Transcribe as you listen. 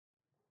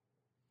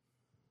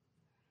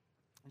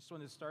I just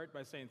want to start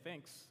by saying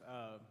thanks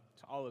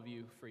to all of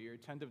you for your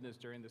attentiveness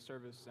during the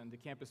service and to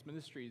Campus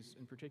Ministries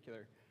in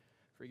particular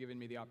for giving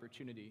me the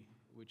opportunity,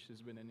 which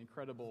has been an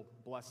incredible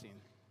blessing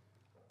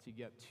to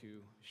get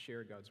to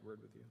share God's Word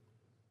with you.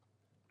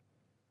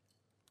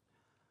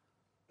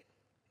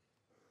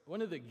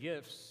 One of the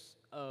gifts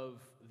of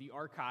the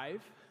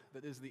archive,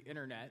 that is the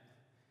internet,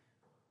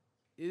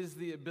 is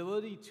the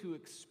ability to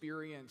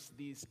experience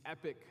these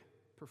epic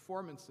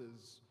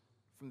performances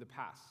from the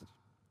past.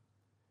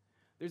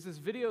 There's this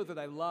video that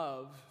I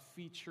love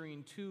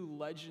featuring two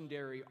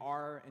legendary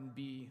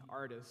R&B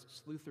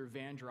artists, Luther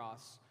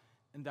Vandross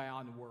and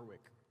Dionne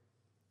Warwick.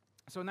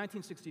 So in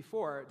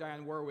 1964,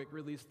 Dionne Warwick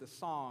released the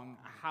song,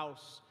 "A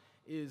House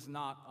Is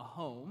Not a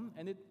Home,"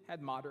 and it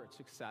had moderate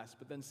success.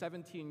 But then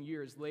 17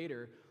 years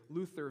later,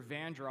 Luther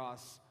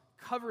Vandross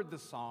covered the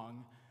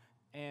song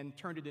and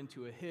turned it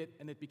into a hit,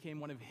 and it became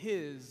one of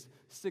his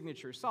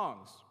signature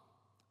songs.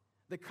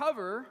 The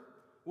cover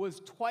was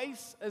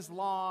twice as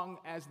long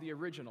as the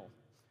original.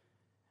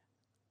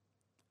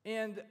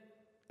 And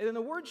at an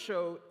award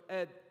show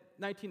at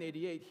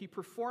 1988, he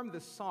performed the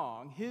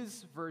song,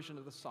 his version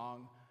of the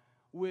song,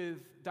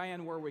 with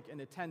Dionne Warwick in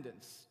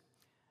attendance.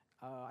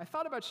 I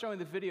thought about showing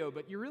the video,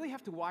 but you really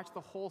have to watch the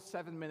whole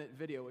 7-minute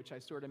video, which I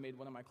sort of made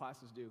one of my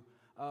classes do,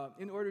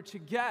 in order to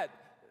get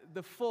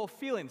the full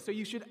feeling. So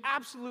you should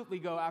absolutely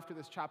go after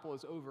this chapel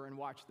is over and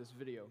watch this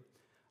video.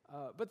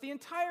 But the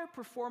entire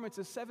performance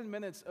is 7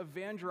 minutes of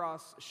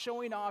Vandross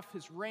showing off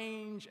his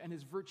range and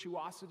his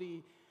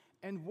virtuosity,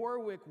 and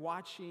Warwick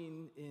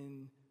watching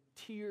in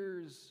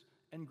tears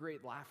and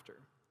great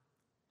laughter.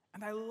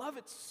 And I love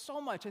it so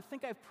much. I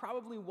think I've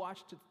probably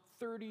watched it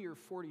 30 or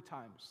 40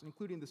 times,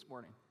 including this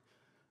morning.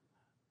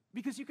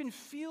 Because you can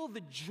feel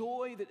the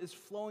joy that is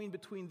flowing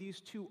between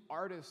these two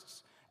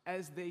artists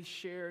as they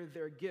share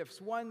their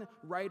gifts. One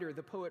writer,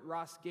 the poet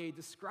Ross Gay,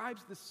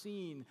 describes the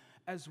scene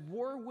as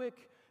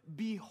Warwick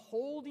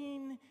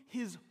beholding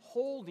his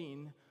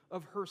holding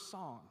of her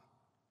song.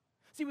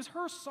 See, it was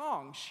her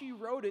song. She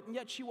wrote it, and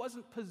yet she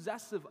wasn't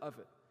possessive of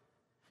it.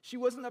 She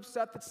wasn't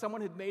upset that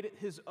someone had made it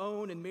his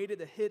own and made it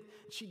a hit.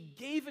 She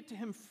gave it to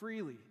him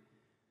freely.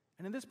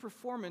 And in this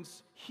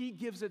performance, he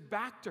gives it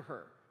back to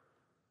her.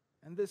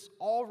 And this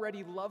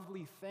already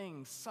lovely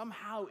thing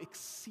somehow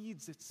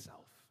exceeds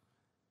itself.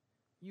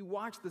 You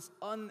watch this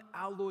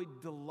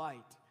unalloyed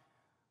delight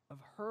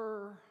of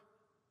her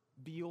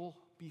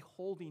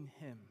beholding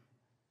him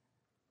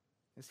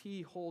as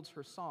he holds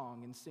her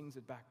song and sings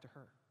it back to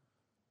her.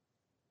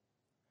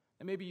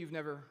 And maybe you've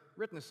never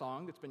written a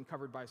song that's been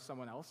covered by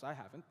someone else. I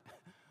haven't.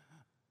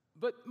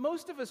 But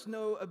most of us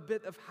know a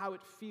bit of how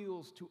it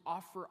feels to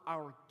offer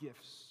our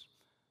gifts,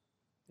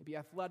 maybe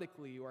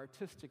athletically or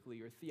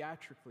artistically or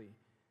theatrically,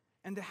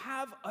 and to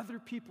have other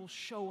people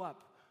show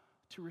up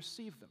to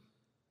receive them.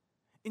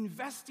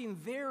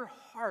 Investing their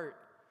heart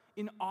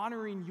in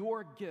honoring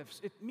your gifts,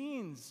 it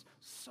means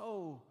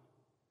so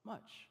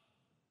much.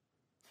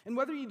 And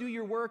whether you do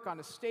your work on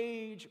a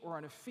stage or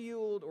on a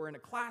field or in a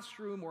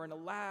classroom or in a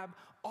lab,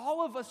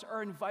 all of us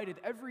are invited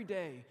every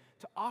day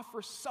to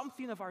offer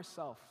something of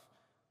ourselves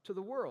to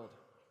the world.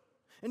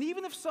 And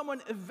even if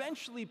someone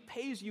eventually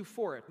pays you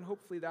for it, and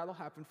hopefully that'll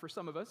happen for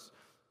some of us,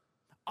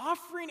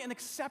 offering and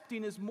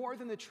accepting is more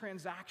than a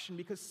transaction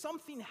because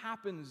something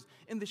happens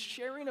in the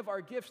sharing of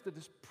our gifts that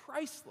is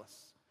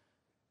priceless.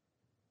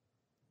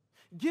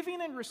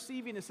 Giving and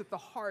receiving is at the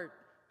heart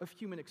of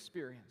human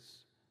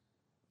experience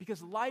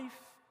because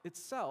life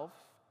itself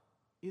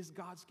is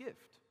God's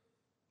gift,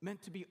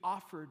 meant to be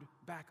offered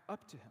back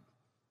up to him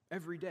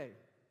every day.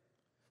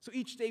 So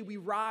each day we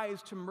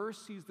rise to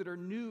mercies that are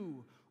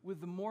new with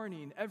the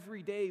morning.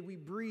 Every day we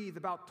breathe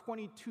about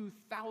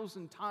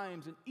 22,000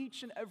 times, and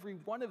each and every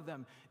one of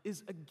them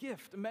is a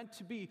gift meant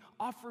to be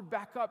offered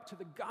back up to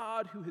the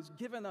God who has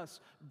given us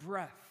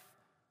breath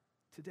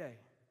today.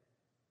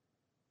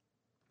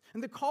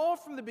 And the call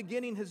from the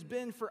beginning has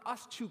been for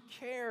us to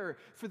care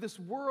for this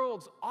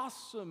world's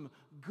awesome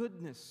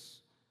goodness,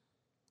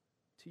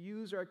 to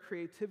use our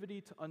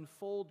creativity to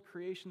unfold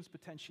creation's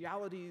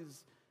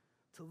potentialities,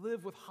 to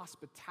live with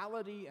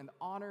hospitality and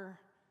honor,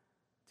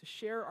 to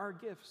share our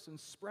gifts and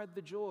spread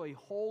the joy,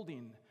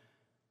 holding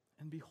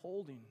and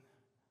beholding.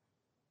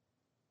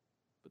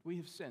 But we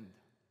have sinned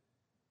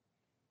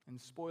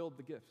and spoiled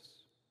the gifts.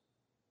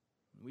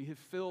 We have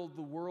filled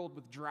the world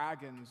with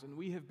dragons, and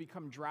we have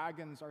become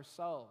dragons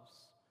ourselves,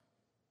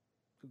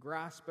 who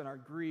grasp in our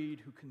greed,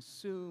 who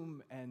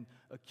consume and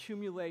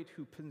accumulate,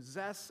 who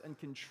possess and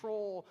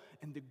control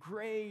and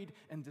degrade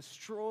and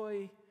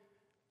destroy.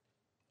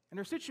 And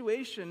our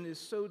situation is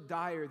so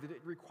dire that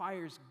it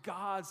requires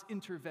God's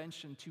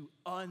intervention to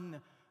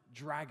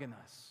undragon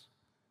us.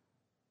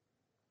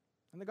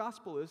 And the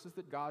gospel is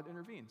that God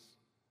intervenes.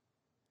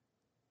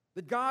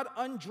 That God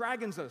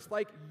undragons us,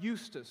 like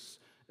Eustace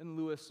in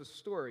Lewis's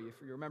story, if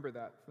you remember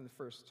that from the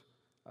first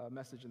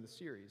message in the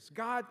series.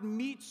 God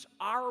meets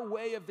our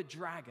way of the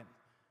dragon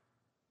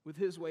with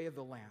his way of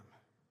the lamb.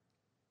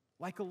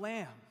 Like a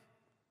lamb,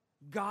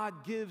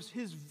 God gives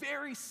his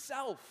very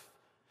self.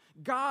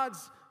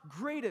 God's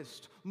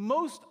greatest,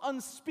 most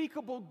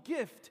unspeakable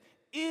gift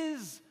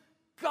is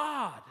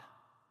God.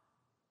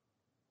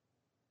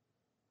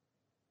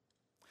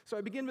 So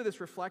I begin with this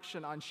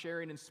reflection on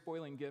sharing and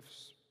spoiling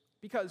gifts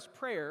because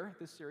prayer,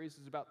 this series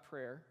is about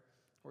prayer,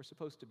 or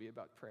supposed to be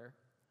about prayer.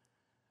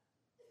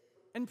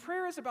 And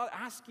prayer is about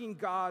asking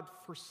God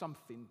for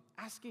something,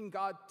 asking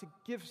God to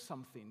give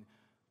something,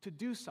 to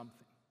do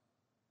something.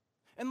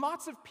 And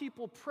lots of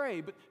people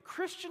pray, but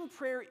Christian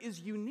prayer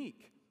is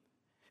unique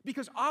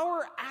because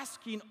our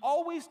asking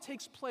always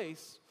takes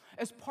place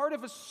as part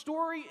of a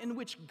story in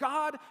which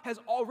God has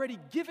already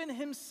given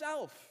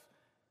himself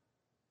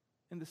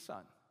in the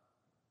Son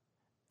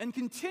and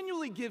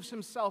continually gives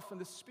himself in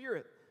the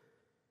Spirit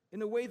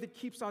in a way that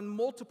keeps on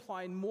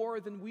multiplying more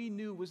than we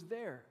knew was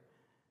there.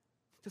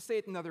 To say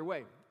it another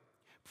way,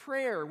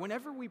 prayer,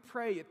 whenever we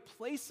pray, it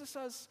places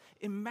us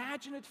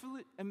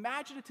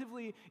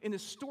imaginatively in a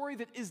story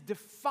that is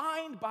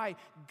defined by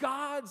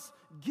God's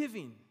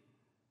giving.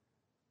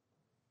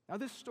 Now,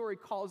 this story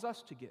calls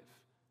us to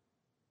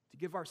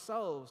give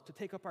ourselves, to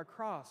take up our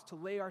cross, to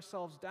lay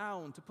ourselves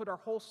down, to put our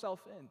whole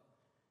self in.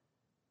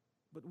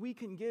 But we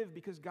can give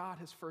because God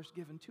has first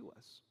given to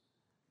us.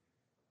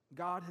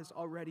 God has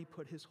already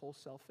put his whole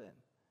self in,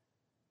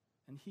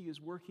 and he is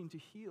working to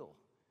heal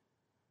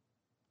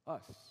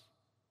us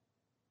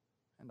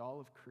and all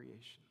of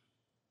creation.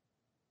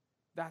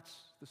 That's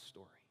the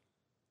story.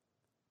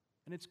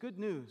 And it's good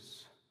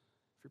news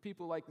for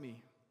people like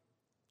me,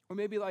 or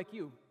maybe like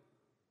you,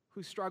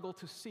 who struggle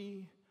to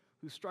see,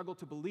 who struggle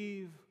to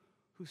believe,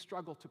 who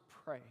struggle to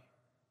pray.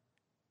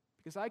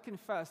 Because I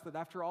confess that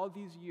after all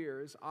these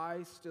years,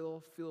 I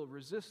still feel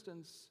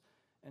resistance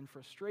and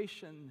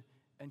frustration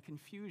and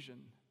confusion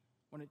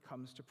when it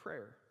comes to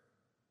prayer.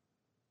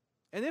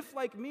 And if,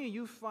 like me,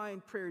 you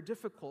find prayer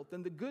difficult,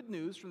 then the good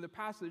news from the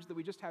passage that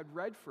we just had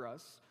read for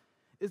us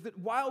is that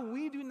while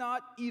we do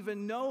not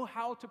even know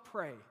how to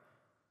pray,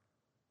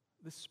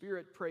 the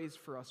Spirit prays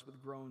for us with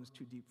groans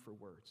too deep for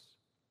words.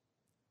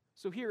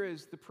 So here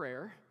is the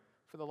prayer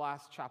for the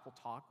last chapel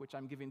talk, which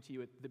I'm giving to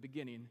you at the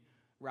beginning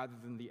rather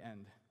than the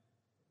end.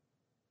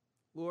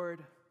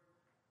 Lord,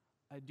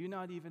 I do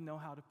not even know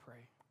how to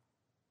pray,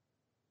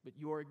 but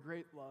your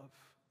great love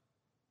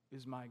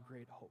is my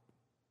great hope.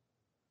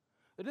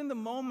 That in the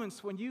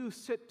moments when you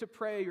sit to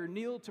pray or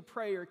kneel to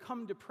pray or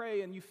come to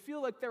pray and you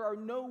feel like there are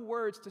no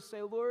words to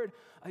say, Lord,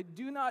 I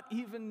do not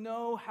even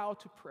know how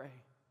to pray,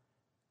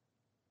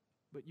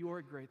 but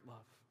your great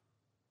love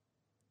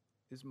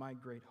is my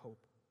great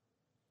hope.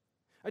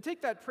 I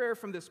take that prayer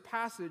from this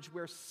passage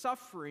where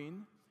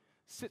suffering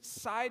sits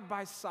side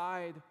by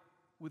side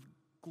with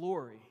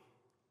glory,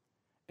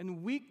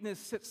 and weakness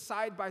sits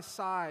side by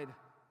side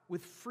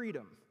with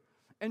freedom,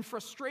 and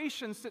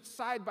frustration sits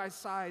side by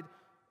side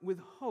with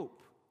hope.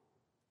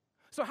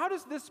 So how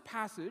does this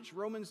passage,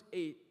 Romans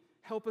 8,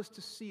 help us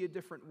to see a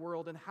different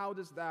world, and how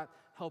does that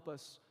help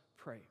us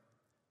pray?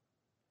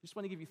 I just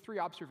want to give you 3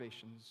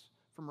 observations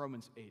from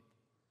Romans 8.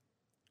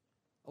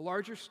 A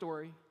larger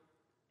story,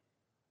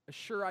 a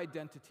sure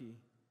identity,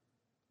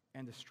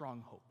 and a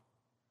strong hope.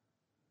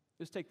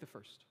 Just take the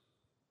first.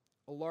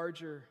 A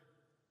larger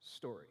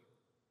story.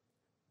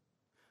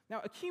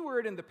 Now, a key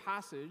word in the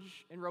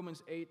passage in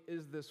Romans 8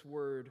 is this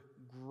word,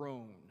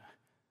 groan.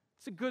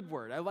 It's a good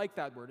word. I like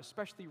that word,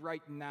 especially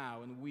right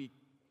now in week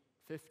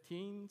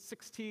 15,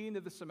 16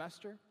 of the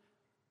semester.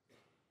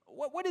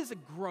 What is a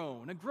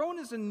groan? A groan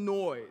is a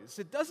noise.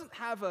 It doesn't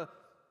have a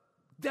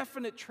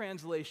definite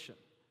translation,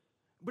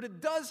 but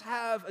it does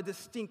have a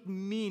distinct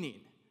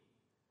meaning,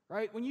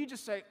 right? When you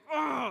just say,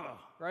 ugh,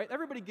 right?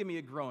 Everybody give me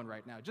a groan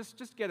right now.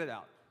 Just get it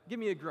out. Give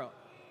me a groan.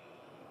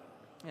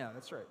 Yeah,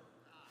 that's right.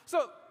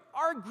 So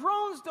our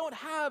groans don't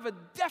have a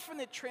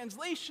definite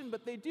translation,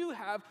 but they do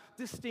have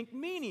distinct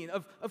meaning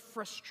of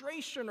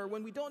frustration, or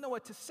when we don't know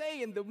what to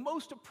say, and the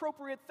most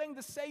appropriate thing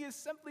to say is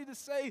simply to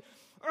say,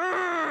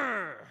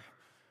 "Urgh,"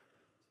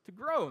 to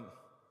groan.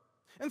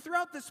 And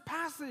throughout this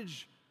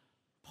passage,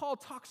 Paul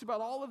talks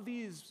about all of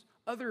these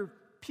other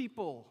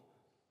people,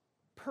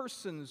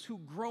 persons who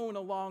groan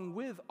along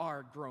with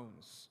our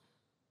groans.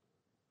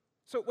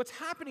 So what's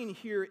happening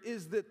here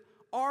is that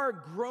our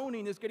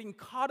groaning is getting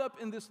caught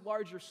up in this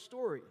larger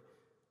story.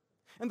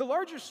 And the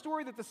larger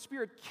story that the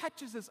Spirit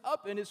catches us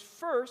up in is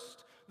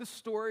first the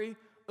story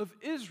of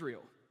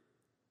Israel.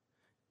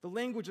 The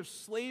language of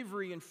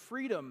slavery and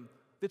freedom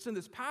that's in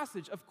this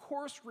passage, of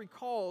course,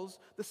 recalls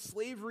the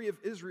slavery of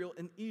Israel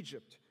in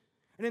Egypt.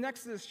 And in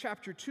Exodus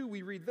chapter 2,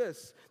 we read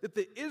this, that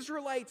the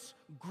Israelites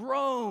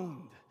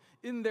groaned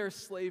in their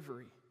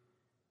slavery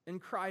and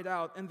cried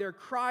out, and their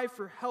cry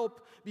for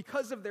help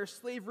because of their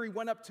slavery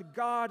went up to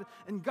God,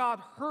 and God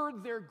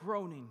heard their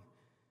groaning.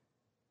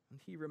 And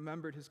he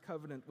remembered his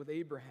covenant with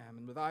Abraham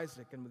and with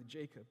Isaac and with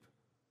Jacob.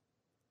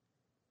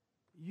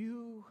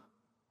 You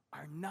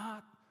are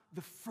not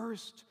the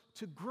first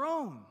to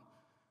groan,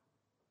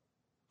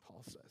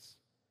 Paul says.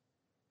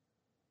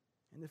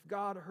 And if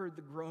God heard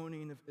the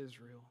groaning of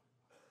Israel,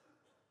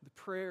 the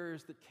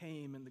prayers that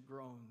came and the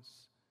groans,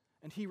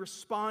 and he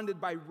responded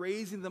by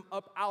raising them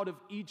up out of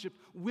Egypt,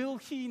 will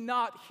he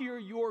not hear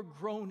your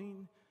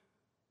groaning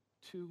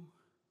 2.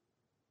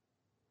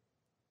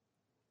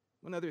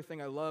 One other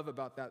thing I love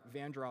about that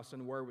Vandross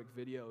and Warwick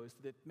video is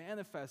that it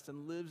manifests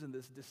and lives in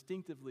this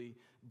distinctively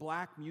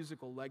black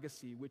musical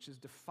legacy, which is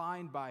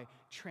defined by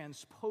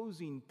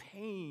transposing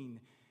pain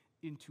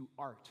into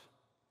art.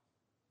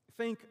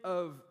 Think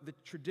of the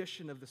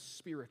tradition of the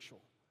spiritual,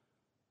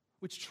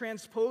 which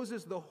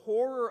transposes the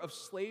horror of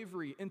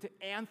slavery into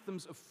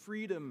anthems of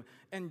freedom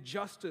and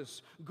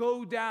justice.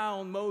 Go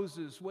down,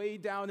 Moses, way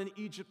down in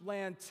Egypt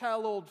land.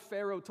 Tell old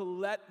Pharaoh to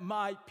let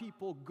my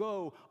people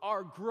go.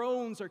 Our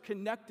groans are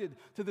connected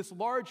to this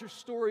larger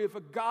story of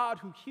a God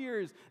who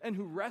hears and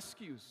who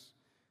rescues.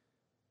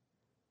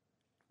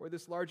 Or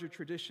this larger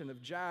tradition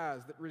of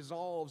jazz that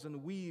resolves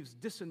and weaves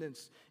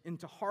dissonance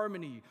into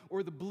harmony,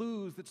 or the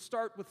blues that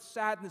start with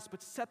sadness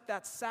but set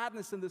that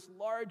sadness in this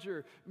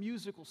larger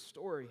musical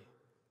story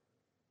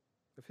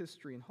of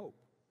history and hope.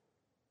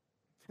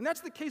 And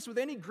that's the case with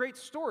any great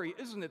story,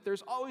 isn't it?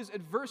 There's always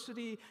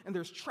adversity, and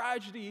there's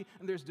tragedy,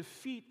 and there's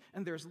defeat,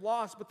 and there's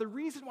loss. But the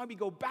reason why we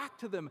go back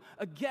to them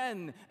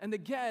again and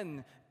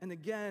again and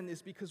again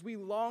is because we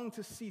long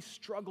to see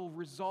struggle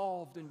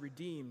resolved and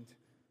redeemed.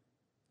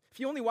 If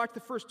you only watch the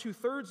first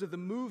 2/3 of the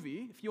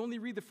movie, if you only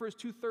read the first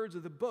 2/3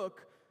 of the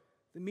book,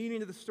 the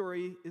meaning of the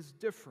story is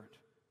different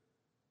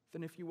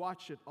than if you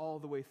watch it all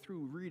the way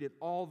through, read it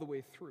all the way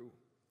through.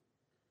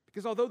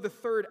 Because although the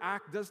third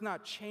act does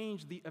not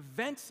change the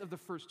events of the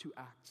first 2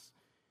 acts,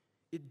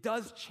 it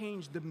does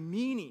change the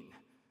meaning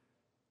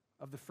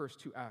of the first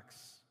 2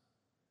 acts.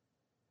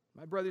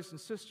 My brothers and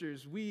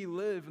sisters, we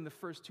live in the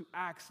first 2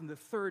 acts, and the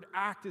third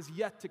act is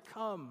yet to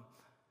come.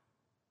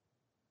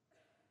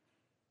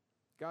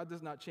 God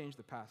does not change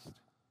the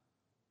past,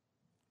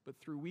 but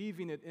through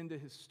weaving it into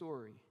his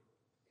story,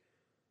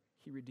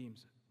 he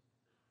redeems it,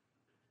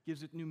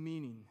 gives it new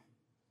meaning.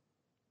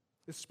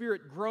 The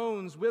Spirit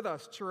groans with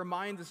us to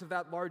remind us of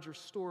that larger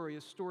story,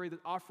 a story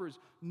that offers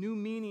new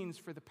meanings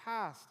for the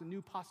past and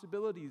new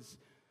possibilities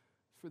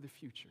for the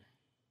future.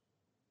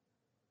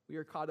 We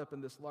are caught up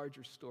in this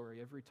larger story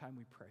every time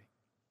we pray.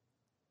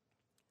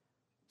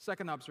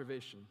 Second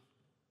observation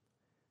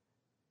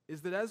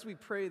is that as we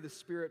pray, the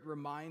Spirit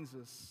reminds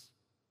us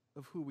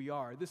of who we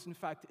are. This, in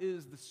fact,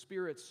 is the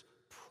Spirit's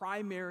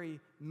primary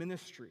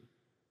ministry.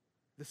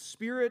 The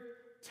Spirit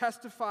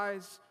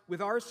testifies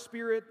with our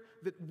spirit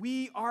that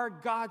we are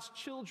God's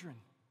children.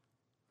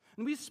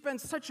 And we spend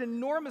such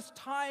enormous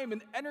time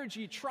and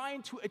energy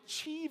trying to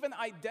achieve an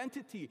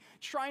identity,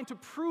 trying to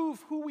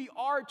prove who we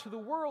are to the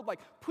world,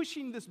 like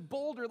pushing this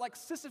boulder like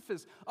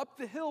Sisyphus up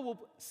the hill.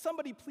 Will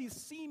somebody please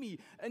see me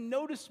and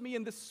notice me?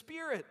 And the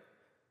Spirit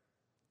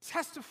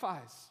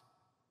testifies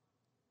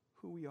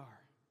who we are.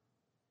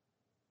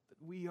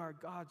 We are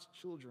God's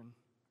children.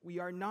 We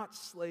are not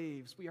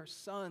slaves. We are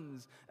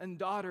sons and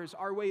daughters.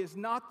 Our way is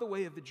not the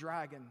way of the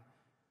dragon,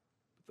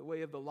 but the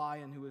way of the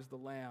lion who is the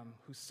lamb,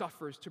 who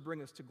suffers to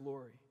bring us to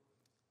glory.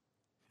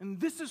 And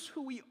this is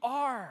who we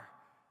are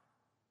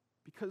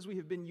because we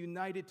have been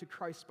united to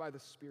Christ by the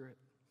Spirit.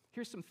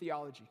 Here's some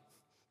theology.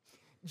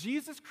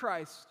 Jesus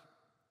Christ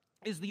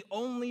is the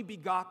only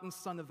begotten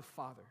Son of the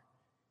Father.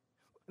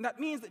 And that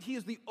means that he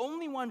is the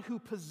only one who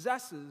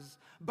possesses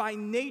by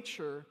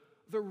nature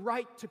the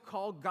right to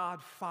call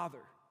God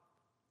Father.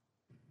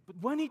 But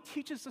when he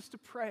teaches us to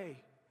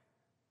pray,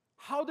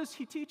 how does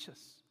he teach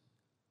us?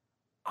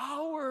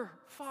 Our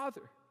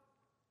Father.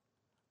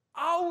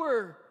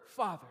 Our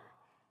Father.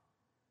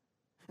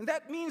 And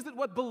that means that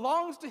what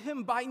belongs to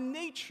him by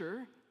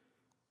nature,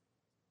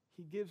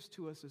 he gives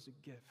to us as a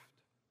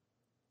gift.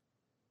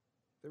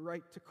 The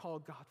right to call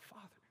God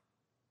Father.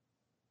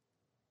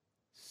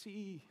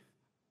 See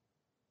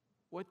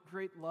what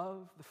great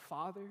love the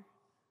Father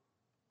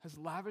has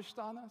lavished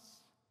on us.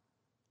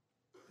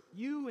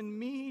 You and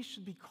me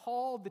should be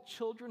called the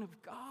children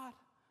of God.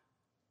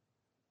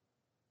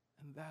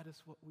 And that is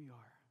what we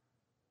are.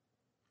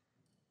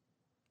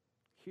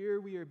 Here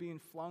we are being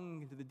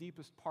flung into the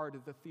deepest part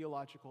of the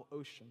theological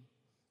ocean.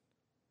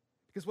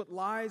 Because what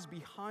lies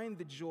behind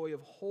the joy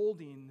of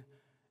holding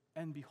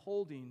and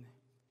beholding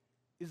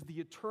is the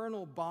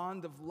eternal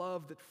bond of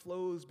love that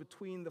flows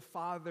between the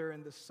Father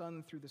and the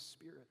Son through the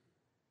Spirit.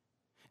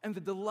 And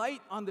the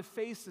delight on the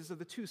faces of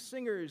the 2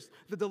 singers,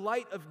 the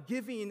delight of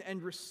giving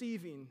and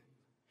receiving,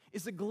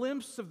 is a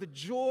glimpse of the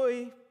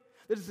joy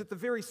that is at the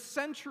very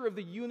center of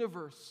the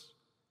universe.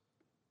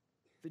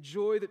 The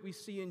joy that we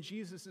see in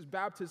Jesus'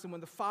 baptism when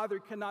the Father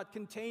cannot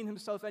contain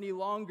himself any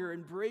longer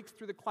and breaks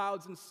through the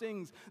clouds and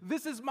sings,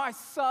 "This is my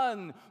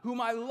Son, whom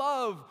I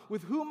love,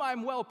 with whom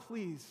I'm well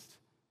pleased."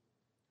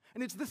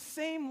 And it's the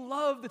same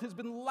love that has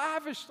been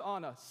lavished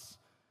on us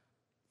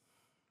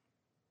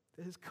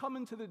that has come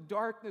into the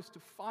darkness to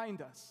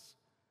find us,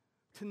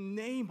 to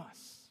name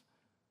us.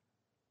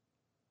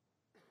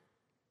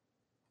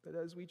 But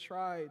as we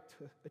try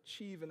to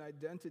achieve an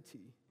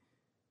identity,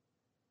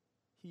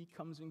 he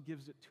comes and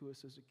gives it to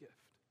us as a gift.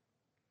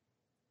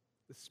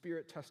 The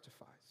Spirit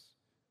testifies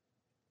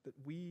that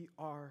we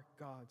are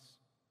God's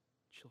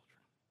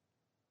children.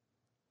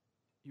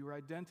 Your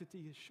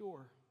identity is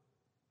sure.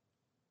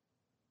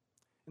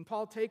 And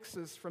Paul takes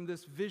us from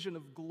this vision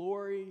of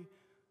glory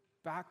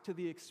back to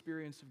the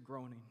experience of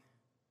groaning.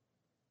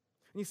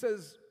 And he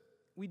says,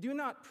 we do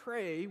not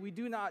pray, we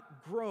do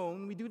not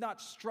groan, we do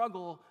not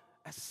struggle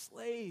as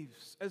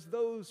slaves, as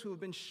those who have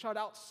been shut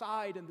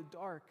outside in the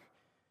dark.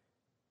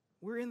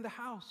 We're in the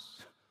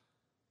house.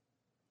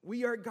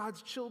 We are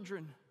God's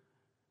children.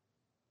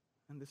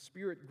 And the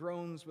Spirit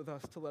groans with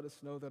us to let us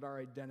know that our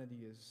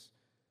identity is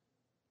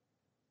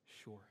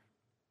sure.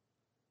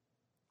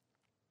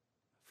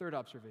 Third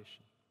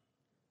observation.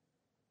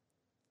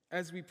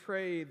 As we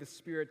pray, the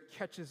Spirit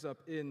catches up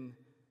in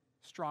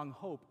strong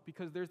hope,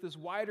 because there's this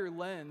wider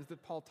lens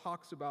that Paul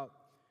talks about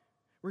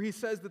where he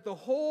says that the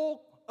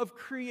whole of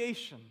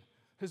creation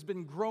has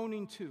been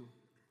groaning too.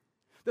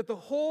 That the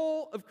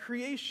whole of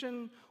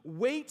creation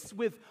waits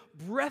with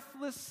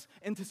breathless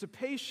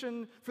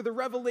anticipation for the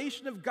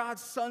revelation of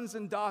God's sons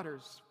and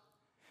daughters.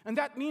 And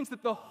that means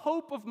that the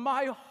hope of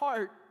my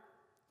heart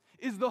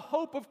is the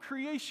hope of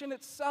creation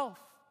itself.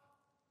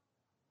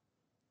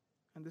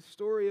 And the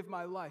story of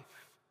my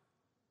life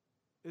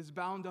is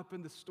bound up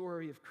in the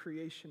story of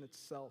creation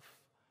itself.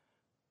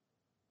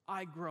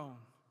 I groan,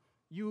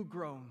 you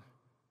groan,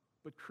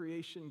 but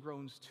creation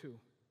groans too.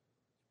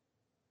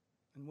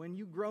 And when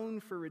you groan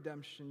for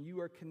redemption,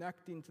 you are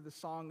connecting to the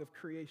song of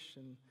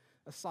creation,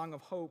 a song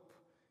of hope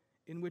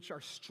in which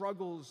our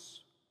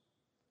struggles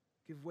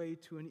give way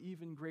to an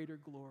even greater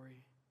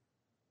glory.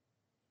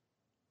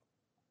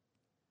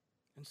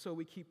 And so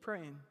we keep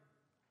praying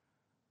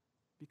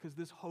because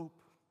this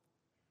hope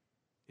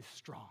is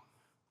strong.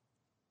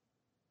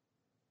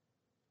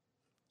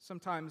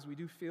 Sometimes we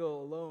do feel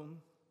alone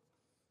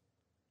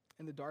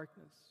in the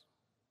darkness,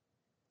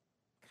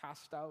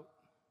 cast out,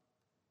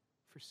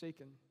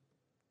 forsaken,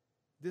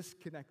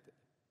 disconnected.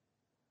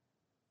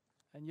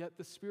 And yet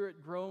the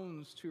Spirit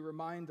groans to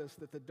remind us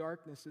that the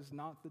darkness is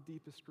not the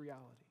deepest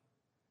reality.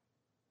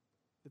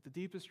 That the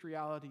deepest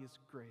reality is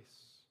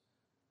grace,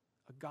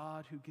 a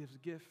God who gives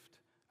gift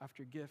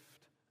after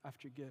gift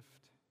after gift,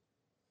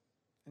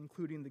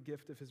 including the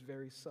gift of his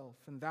very self.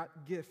 And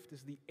that gift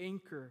is the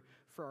anchor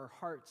for our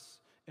hearts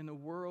in a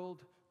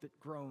world that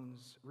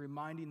groans,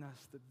 reminding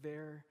us that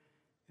there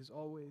is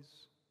always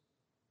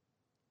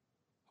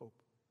hope.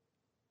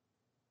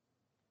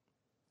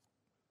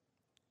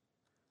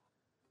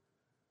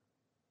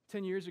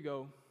 Ten years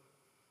ago,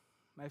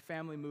 my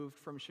family moved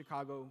from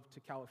Chicago to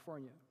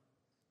California.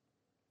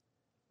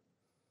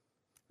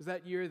 It was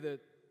that year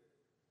that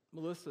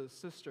Melissa's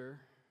sister,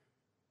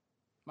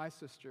 my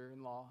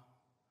sister-in-law,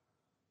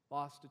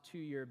 lost a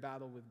 2-year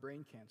battle with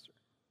brain cancer.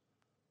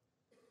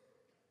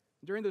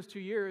 During those 2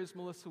 years,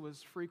 Melissa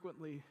was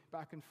frequently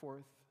back and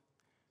forth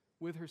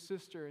with her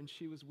sister, and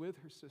she was with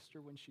her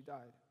sister when she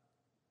died.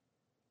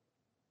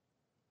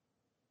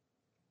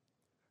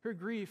 Her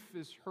grief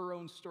is her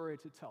own story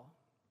to tell.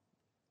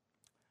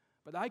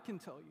 But I can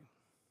tell you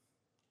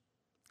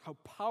how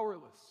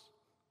powerless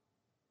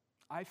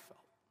I felt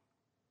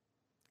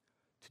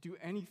to do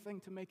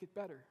anything to make it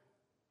better.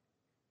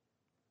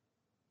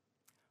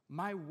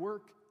 My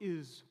work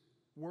is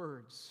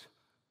words.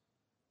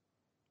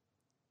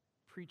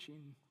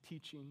 Preaching,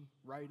 teaching,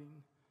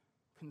 writing,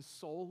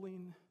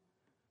 consoling.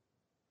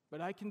 But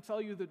I can tell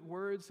you that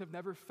words have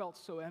never felt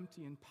so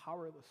empty and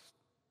powerless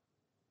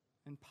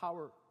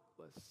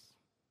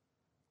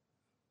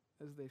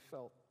as they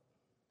felt.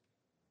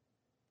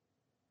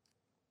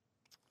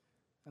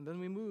 And then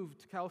we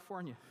moved to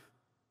California,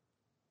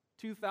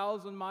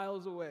 2,000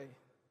 miles away.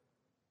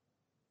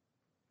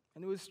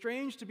 And it was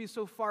strange to be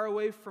so far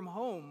away from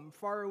home,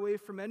 far away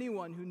from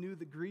anyone who knew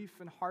the grief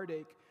and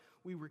heartache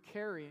we were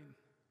carrying.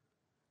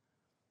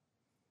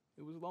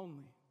 It was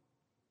lonely.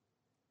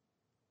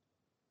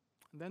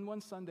 And then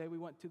one Sunday, we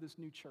went to this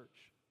new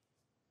church.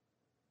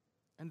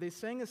 And they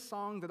sang a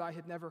song that I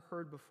had never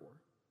heard before.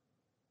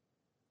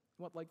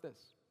 It went like this.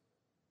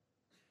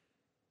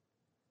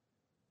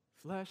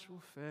 Flesh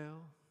will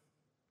fail,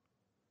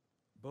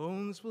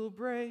 bones will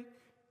break,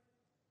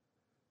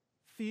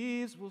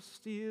 thieves will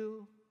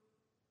steal,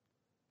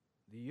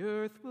 the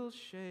earth will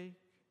shake,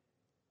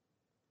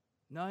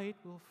 night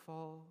will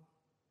fall,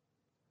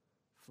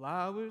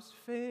 flowers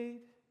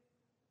fade,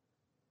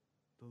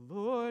 the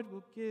Lord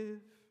will give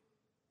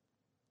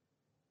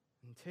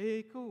and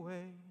take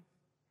away.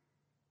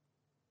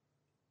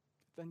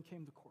 Then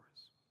came the chorus.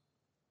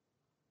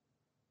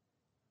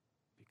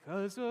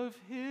 Because of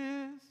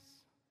his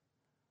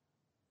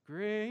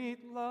great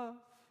love,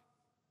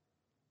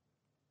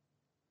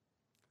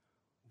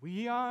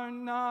 we are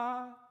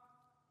not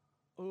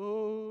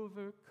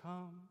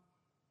overcome.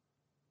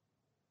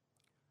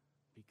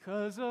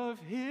 Because of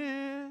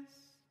his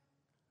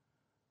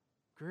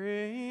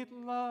great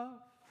love,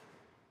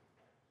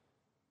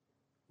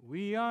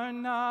 we are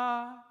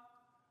not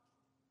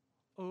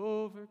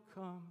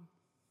overcome.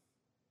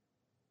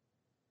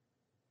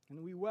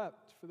 And we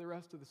wept for the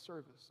rest of the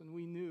service, and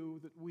we knew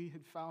that we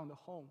had found a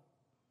home.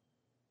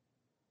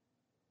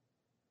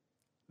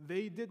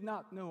 They did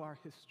not know our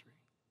history,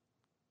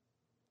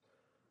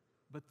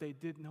 but they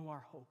did know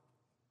our hope.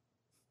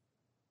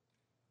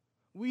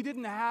 We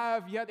didn't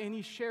have yet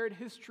any shared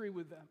history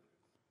with them,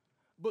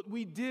 but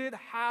we did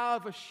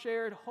have a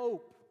shared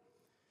hope.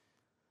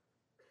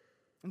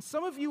 And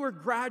some of you are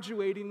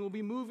graduating and will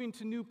be moving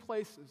to new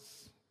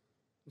places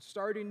and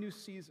starting new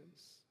seasons.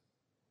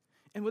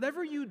 And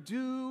whatever you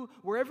do,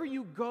 wherever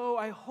you go,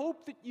 I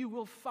hope that you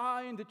will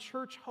find a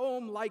church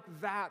home like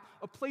that,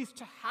 a place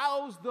to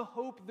house the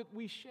hope that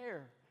we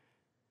share.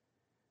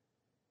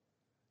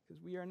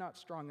 Because we are not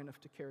strong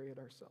enough to carry it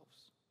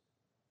ourselves.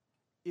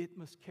 It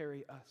must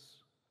carry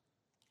us.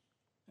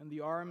 And the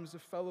arms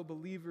of fellow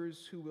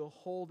believers who will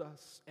hold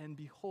us and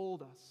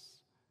behold us,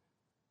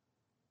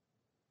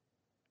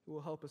 who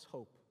will help us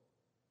hope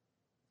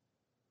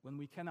when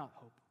we cannot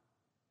hope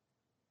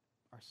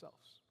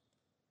ourselves.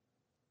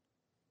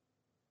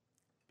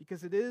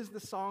 Because it is the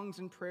songs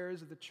and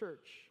prayers of the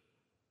church,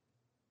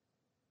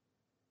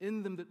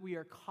 in them that we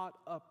are caught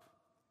up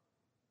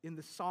in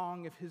the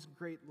song of His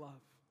great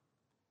love.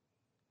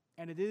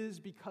 And it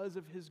is because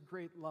of His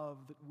great love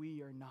that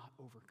we are not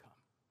overcome.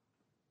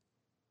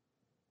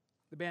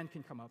 The band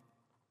can come up.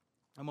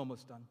 I'm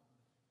almost done.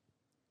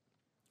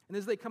 And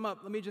as they come up,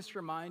 let me just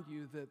remind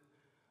you that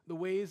the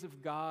ways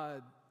of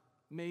God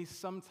may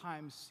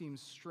sometimes seem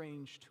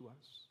strange to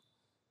us,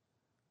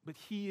 but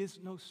He is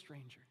no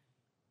stranger.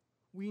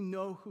 We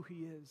know who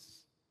He is.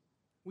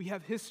 We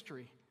have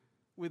history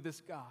with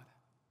this God.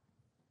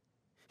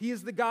 He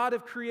is the God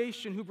of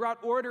creation who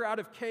brought order out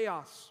of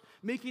chaos,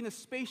 making a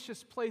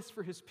spacious place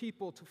for His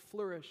people to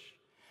flourish.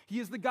 He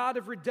is the God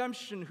of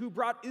redemption who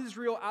brought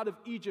Israel out of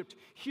Egypt,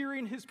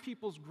 hearing His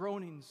people's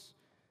groanings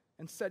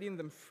and setting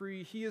them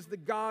free. He is the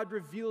God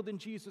revealed in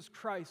Jesus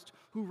Christ,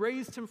 who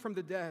raised Him from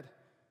the dead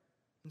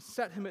and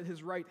set Him at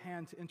His right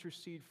hand to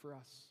intercede for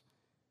us.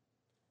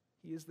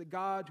 He is the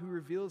God who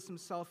reveals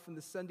Himself in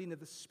the sending of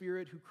the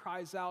Spirit, who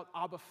cries out,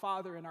 Abba,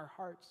 Father, in our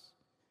hearts,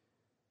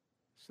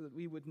 so that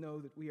we would know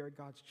that we are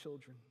God's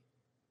children.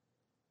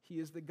 He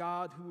is the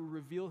God who will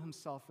reveal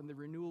Himself in the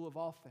renewal of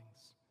all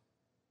things,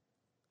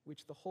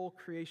 which the whole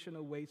creation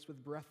awaits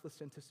with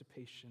breathless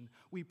anticipation.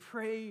 We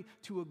pray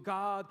to a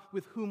God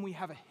with whom we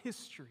have a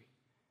history,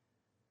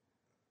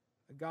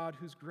 a God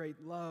whose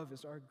great love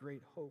is our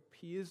great hope.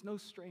 He is no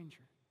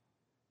stranger.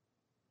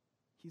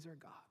 He's our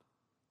God.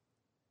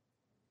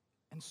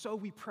 And so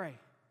we pray,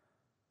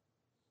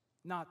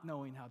 not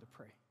knowing how to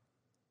pray.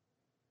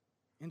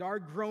 And our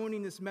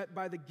groaning is met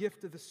by the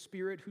gift of the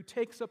Spirit, who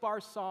takes up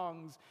our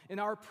songs and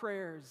our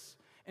prayers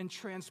and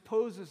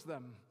transposes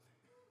them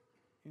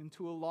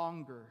into a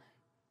longer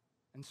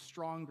and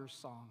stronger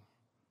song.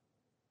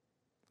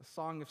 A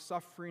song of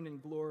suffering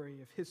and glory,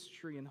 of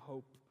history and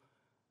hope.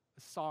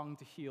 A song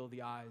to heal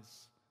the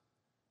eyes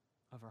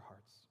of our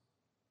hearts.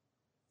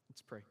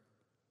 Let's pray.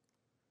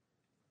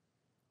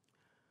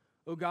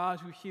 O God,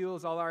 who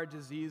heals all our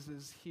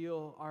diseases,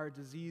 heal our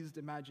diseased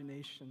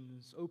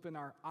imaginations. Open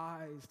our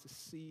eyes to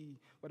see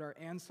what our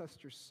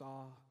ancestors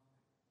saw.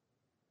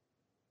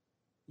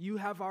 You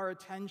have our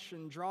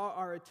attention. Draw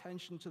our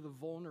attention to the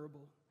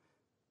vulnerable.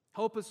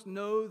 Help us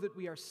know that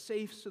we are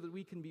safe so that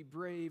we can be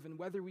brave, and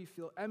whether we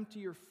feel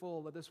empty or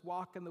full, let us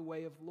walk in the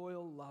way of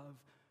loyal love.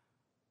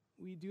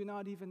 We do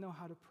not even know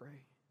how to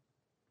pray,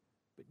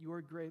 but your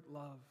great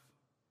love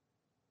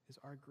is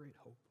our great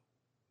hope.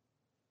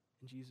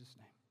 In Jesus'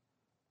 name.